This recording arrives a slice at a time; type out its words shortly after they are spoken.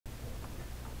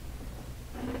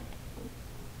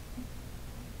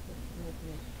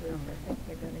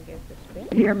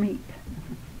hear me?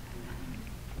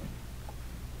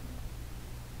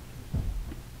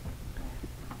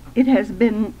 It has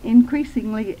been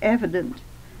increasingly evident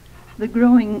the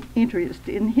growing interest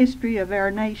in history of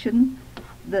our nation,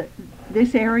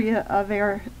 this area of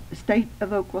our state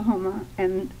of Oklahoma,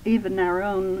 and even our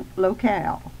own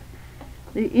locale.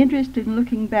 The interest in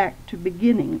looking back to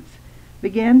beginnings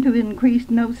began to increase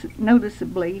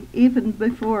noticeably even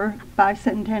before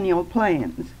bicentennial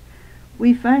plans.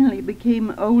 We finally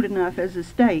became old enough as a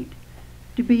state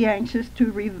to be anxious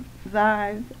to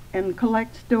revive and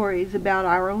collect stories about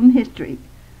our own history,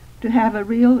 to have a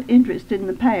real interest in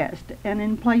the past and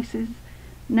in places,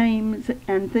 names,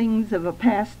 and things of a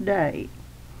past day.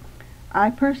 I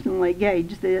personally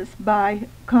gauge this by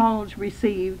calls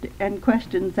received and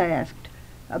questions asked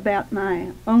about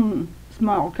my own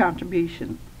small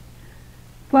contribution.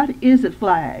 What is a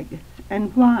flag,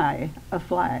 and why a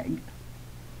flag?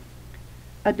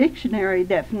 A dictionary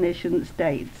definition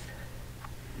states,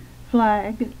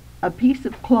 flag, a piece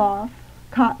of cloth,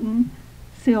 cotton,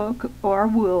 silk, or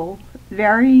wool,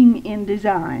 varying in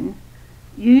design,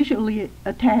 usually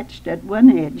attached at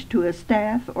one edge to a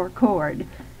staff or cord,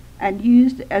 and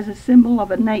used as a symbol of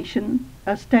a nation,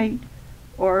 a state,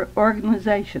 or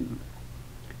organization.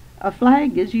 A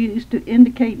flag is used to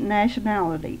indicate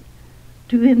nationality,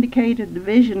 to indicate a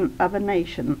division of a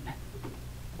nation,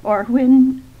 or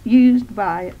when used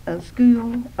by a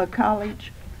school, a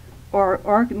college, or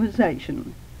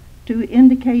organization, to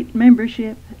indicate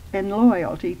membership and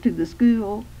loyalty to the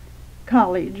school,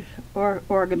 college, or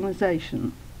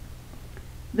organization.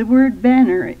 The word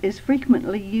banner is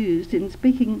frequently used in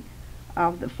speaking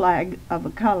of the flag of a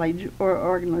college or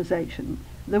organization.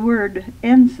 The word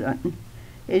ensign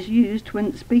is used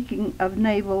when speaking of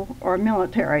naval or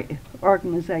military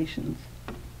organizations.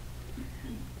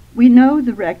 We know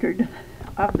the record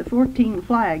of the 14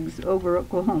 flags over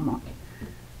Oklahoma.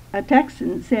 A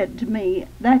Texan said to me,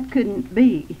 that couldn't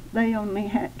be. They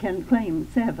only can claim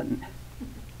 7.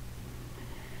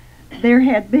 There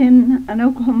had been an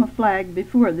Oklahoma flag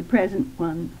before the present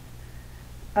one.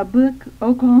 A book,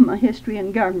 Oklahoma History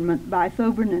and Government by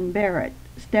Thoburn and Barrett,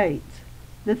 states,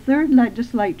 the 3rd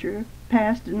legislature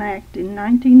passed an act in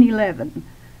 1911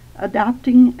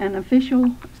 adopting an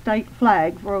official state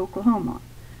flag for Oklahoma.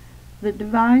 The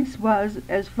device was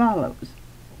as follows: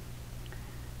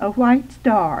 a white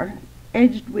star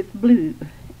edged with blue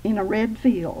in a red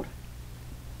field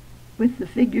with the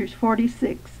figures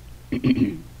 46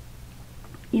 in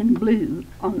blue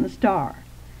on the star.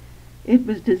 It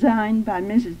was designed by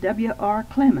Mrs. W.R.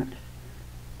 Clement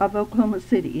of Oklahoma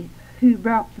City, who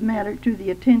brought the matter to the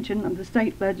attention of the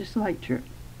state legislature.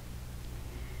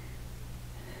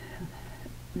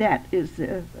 That is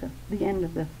the end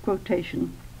of the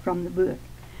quotation from the book.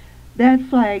 That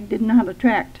flag did not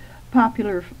attract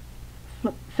popular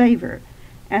favor,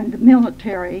 and the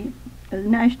military, the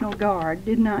National Guard,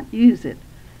 did not use it,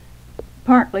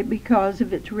 partly because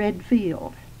of its red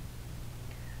field.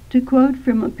 To quote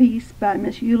from a piece by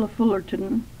Miss Eula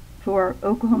Fullerton for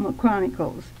Oklahoma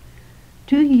Chronicles,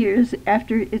 2 years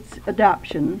after its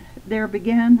adoption, there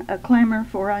began a clamor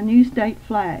for a new state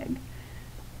flag,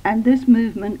 and this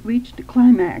movement reached a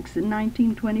climax in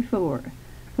 1924,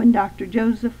 when Dr.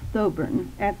 Joseph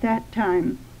Thoburn, at that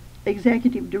time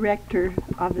Executive Director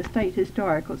of the State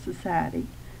Historical Society,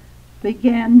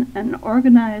 began an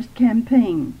organized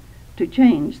campaign to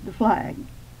change the flag.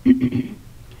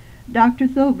 Dr.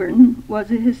 Thoburn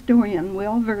was a historian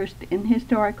well versed in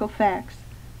historical facts,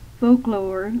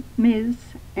 folklore,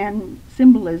 myths, and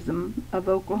symbolism of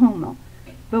Oklahoma,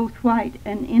 both white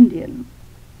and Indian,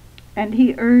 and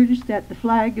he urged that the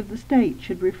flag of the state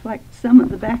should reflect some of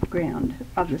the background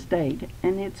of the state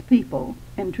and its people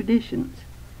and traditions.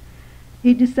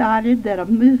 He decided that a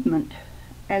movement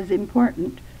as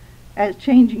important as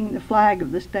changing the flag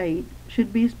of the state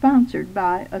should be sponsored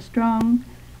by a strong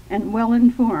and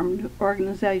well-informed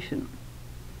organization.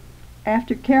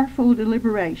 After careful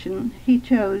deliberation, he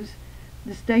chose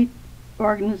the state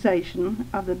organization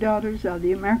of the Daughters of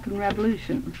the American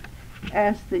Revolution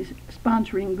as the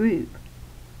sponsoring group.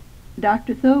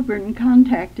 Dr. Thoburn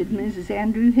contacted Mrs.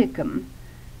 Andrew Hickam,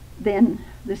 then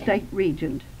the state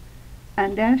regent,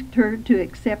 and asked her to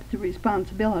accept the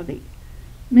responsibility.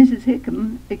 Mrs.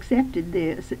 Hickam accepted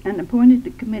this and appointed a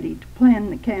committee to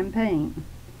plan the campaign.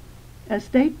 A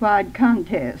statewide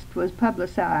contest was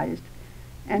publicized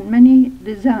and many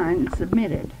designs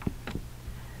submitted.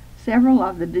 Several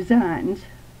of the designs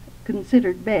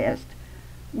considered best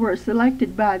were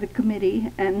selected by the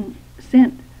committee and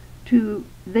sent to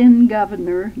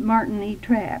then-Governor Martin E.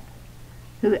 Trapp,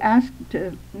 who asked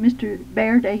Mr.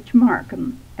 Baird H.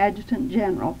 Markham, Adjutant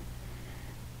General,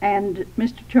 and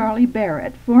Mr. Charlie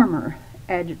Barrett, former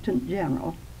Adjutant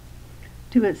General,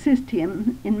 to assist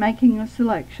him in making a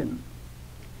selection.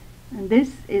 And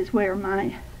this is where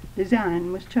my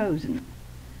design was chosen.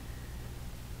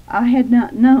 I had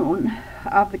not known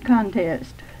of the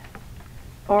contest,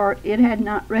 or it had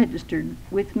not registered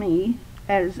with me,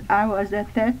 as I was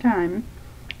at that time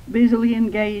busily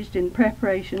engaged in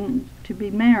preparation to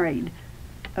be married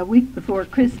a week before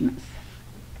Christmas.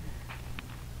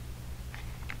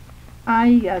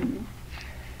 I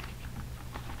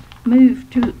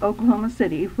moved to Oklahoma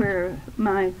City, where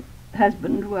my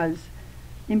husband was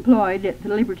employed at the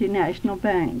Liberty National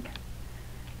Bank.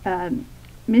 Mrs.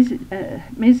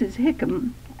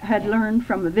 Hickam had learned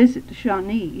from a visit to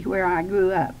Shawnee, where I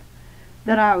grew up,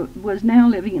 that I was now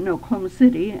living in Oklahoma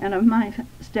City and of my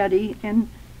study and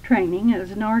training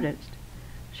as an artist.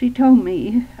 She told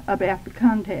me about the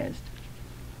contest.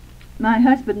 My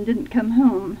husband didn't come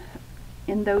home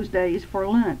in those days for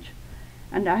lunch,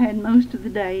 and I had most of the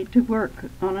day to work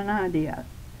on an idea.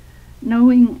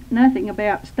 Knowing nothing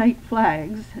about state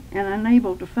flags and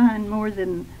unable to find more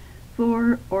than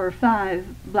 4 or 5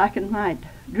 black and white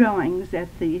drawings at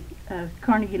the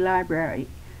Carnegie Library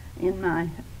in my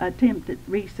attempt at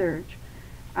research,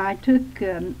 I took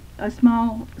a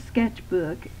small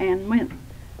sketchbook and went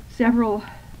several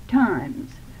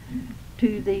times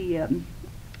to the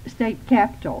state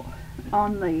capitol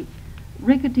on the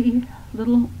rickety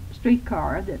little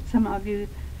streetcar that some of you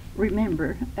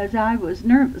remember, as I was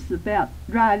nervous about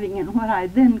driving in what I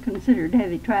then considered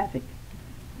heavy traffic.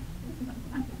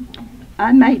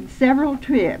 I made several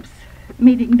trips,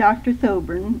 meeting Dr.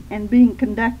 Thoburn and being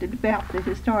conducted about the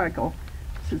Historical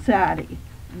Society,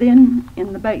 then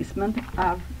in the basement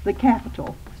of the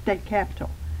Capitol, state capitol.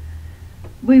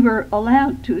 We were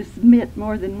allowed to submit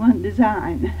more than one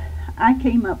design. I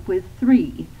came up with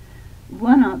 3.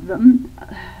 One of them,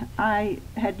 I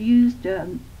had used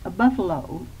a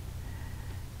buffalo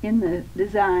in the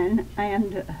design,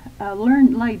 and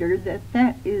learned later that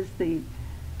that is the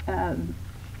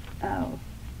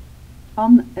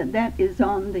that is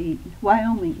on the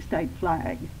Wyoming state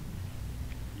flag.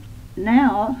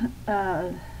 Now,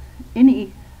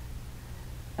 any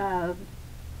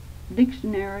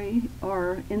dictionary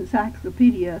or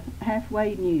encyclopedia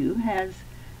halfway new has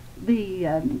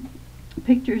the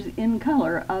pictures in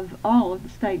color of all of the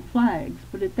state flags,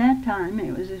 but at that time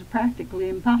it was practically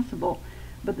impossible.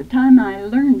 By the time I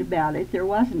learned about it, there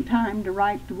wasn't time to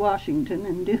write to Washington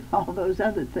and do all those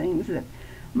other things that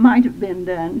might have been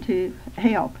done to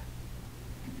help.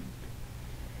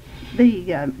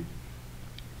 The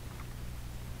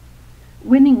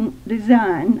winning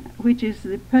design, which is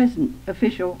the present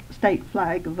official state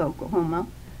flag of Oklahoma,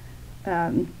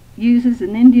 uses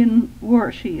an Indian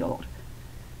war shield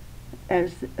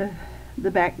as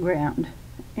the background,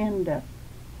 and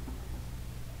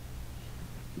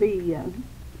the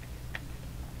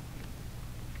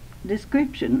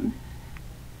description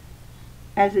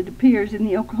as it appears in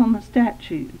the Oklahoma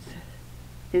statutes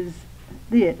is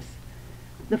this: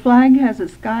 the flag has a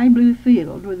sky blue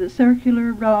field with a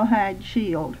circular rawhide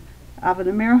shield of an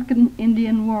American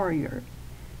Indian warrior,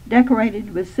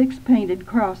 decorated with 6 painted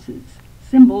crosses,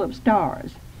 symbol of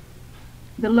stars.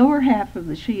 The lower half of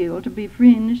the shield to be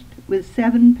fringed with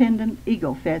 7 pendant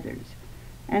eagle feathers,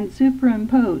 and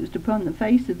superimposed upon the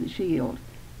face of the shield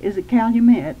is a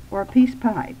calumet or peace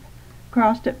pipe,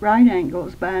 crossed at right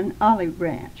angles by an olive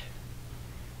branch.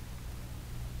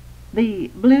 The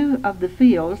blue of the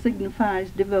field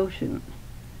signifies devotion,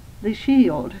 the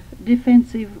shield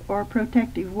defensive or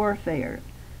protective warfare,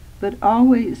 but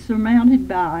always surmounted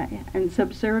by and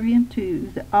subservient to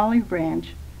the olive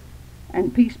branch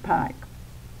and peace pipe,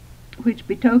 which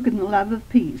betoken the love of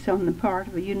peace on the part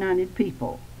of a united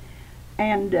people.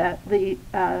 And the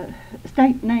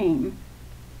state name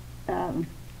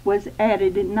was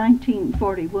added in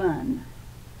 1941.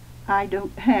 I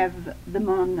don't have them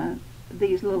on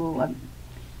these little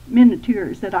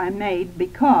miniatures that I made,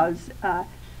 because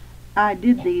I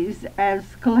did these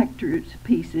as collector's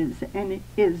pieces, and it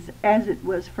is as it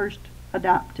was first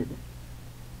adopted.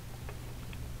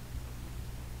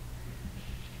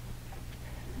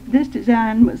 This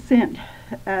design was sent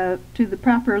to the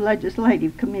proper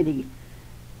legislative committee,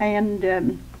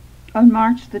 and on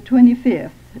March the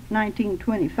 25th,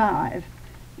 1925,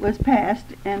 was passed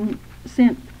and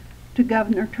sent to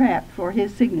Governor Trapp for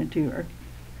his signature,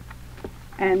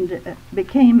 and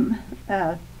became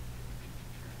a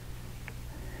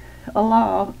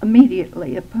law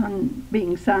immediately upon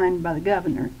being signed by the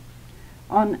governor.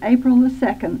 On April the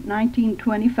 2nd,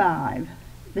 1925,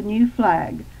 the new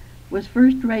flag was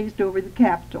first raised over the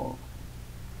Capitol.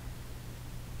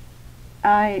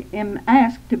 I am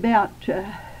asked about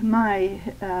my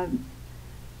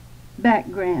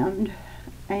background,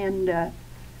 and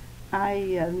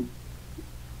I,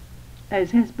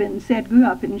 as has been said, grew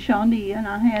up in Shawnee, and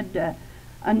I had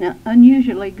an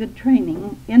unusually good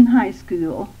training in high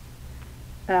school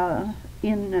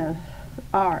in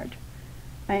art.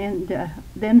 And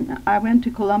then I went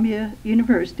to Columbia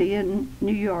University in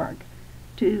New York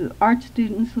to Art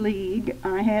Students League.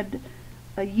 I had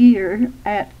a year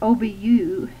at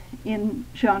OBU in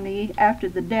Shawnee. After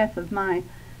the death of my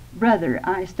brother,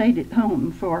 I stayed at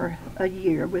home for a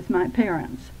year with my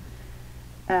parents.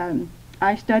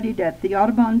 I studied at the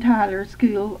Audubon Tyler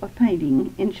School of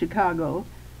Painting in Chicago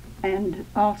and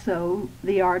also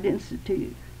the Art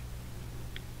Institute.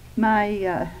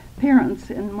 My parents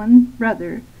and one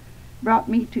brother brought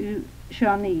me to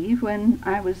Shawnee when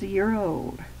I was a year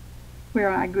old, where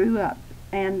I grew up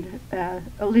and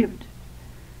lived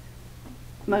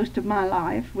most of my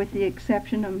life, with the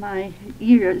exception of my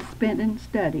years spent in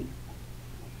study.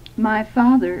 My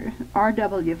father,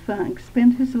 R.W. Funk,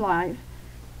 spent his life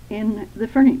in the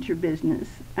furniture business,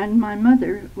 and my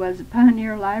mother was a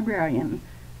pioneer librarian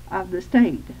of the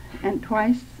state and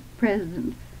twice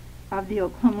president of the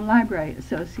Oklahoma Library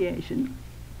Association.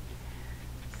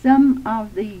 Some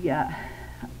of the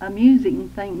amusing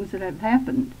things that have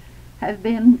happened have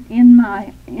been in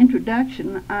my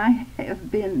introduction. I have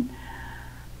been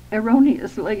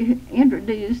erroneously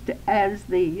introduced as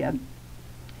the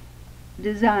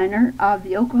designer of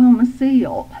the Oklahoma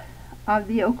seal, of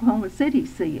the Oklahoma City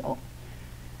seal,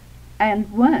 and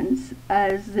once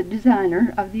as the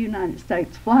designer of the United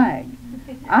States flag.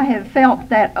 I have felt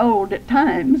that old at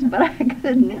times, but I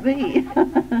couldn't be.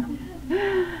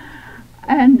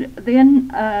 And then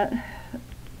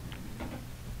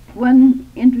one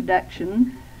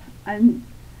introduction, and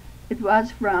it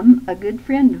was from a good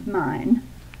friend of mine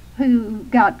who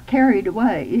got carried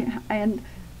away and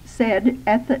said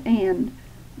at the end,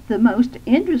 "The most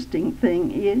interesting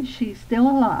thing is she's still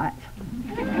alive."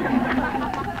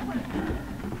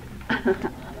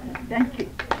 Thank you.